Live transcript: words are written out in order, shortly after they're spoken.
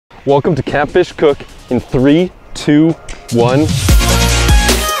Welcome to Camp Fish Cook in 3, 2, 1.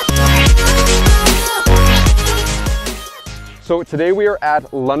 So today we are at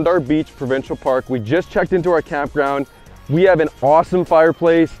Lundar Beach Provincial Park. We just checked into our campground. We have an awesome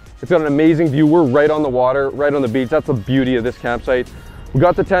fireplace. It's got an amazing view. We're right on the water, right on the beach. That's the beauty of this campsite. We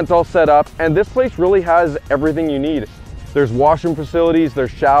got the tents all set up, and this place really has everything you need. There's washroom facilities,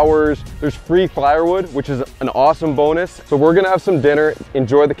 there's showers, there's free firewood, which is an awesome bonus. So we're gonna have some dinner,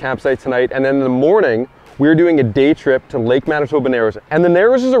 enjoy the campsite tonight, and then in the morning, we're doing a day trip to Lake Manitoba Narrows. And the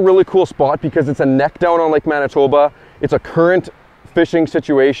Narrows is a really cool spot because it's a neck down on Lake Manitoba. It's a current fishing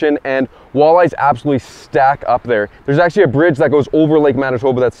situation, and walleyes absolutely stack up there. There's actually a bridge that goes over Lake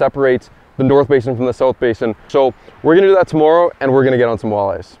Manitoba that separates the North Basin from the South Basin. So we're gonna do that tomorrow, and we're gonna get on some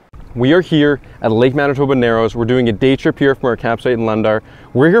walleyes. We are here at Lake Manitoba Narrows. We're doing a day trip here from our campsite in Lundar.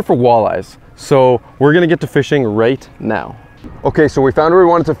 We're here for walleyes, so we're gonna get to fishing right now. Okay, so we found where we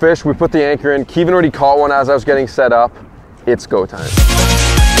wanted to fish. We put the anchor in. Kevin already caught one as I was getting set up. It's go time.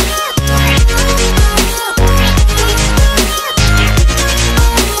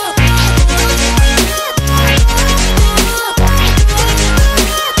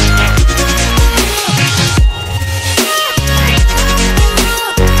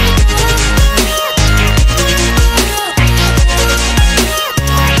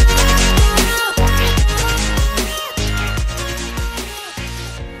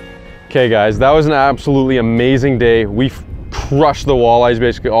 Okay guys, that was an absolutely amazing day. We crushed the walleyes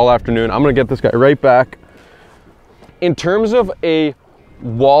basically all afternoon. I'm gonna get this guy right back. In terms of a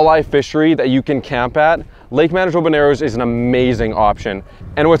walleye fishery that you can camp at, Lake Manitoba Narrows is an amazing option.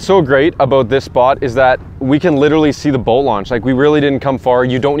 And what's so great about this spot is that we can literally see the boat launch. Like, we really didn't come far.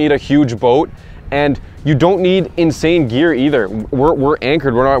 You don't need a huge boat, and you don't need insane gear either. We're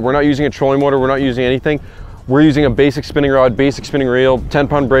anchored. We're not using a trolling motor. We're not using anything. We're using a basic spinning rod, basic spinning reel,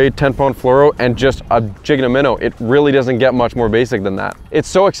 10-pound braid, 10-pound fluoro, and just a jig and a minnow. It really doesn't get much more basic than that. It's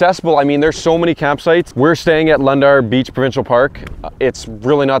so accessible. I mean, there's so many campsites. We're staying at Lundar Beach Provincial Park. It's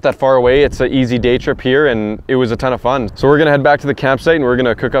really not that far away. It's an easy day trip here, and it was a ton of fun. So we're gonna head back to the campsite, and we're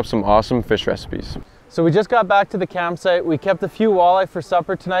gonna cook up some awesome fish recipes. So we just got back to the campsite. We kept a few walleye for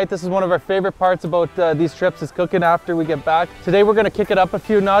supper tonight. This is one of our favorite parts about these trips, is cooking after we get back. Today we're gonna kick it up a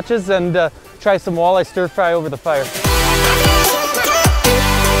few notches and try some walleye stir fry over the fire.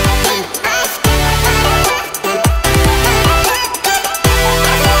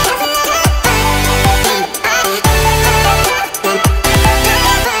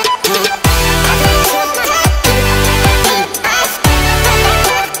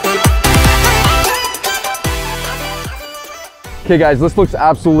 Okay guys, this looks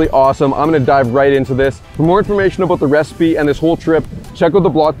absolutely awesome. I'm gonna dive right into this. For more information about the recipe and this whole trip, check out the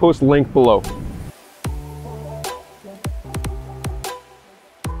blog post link below.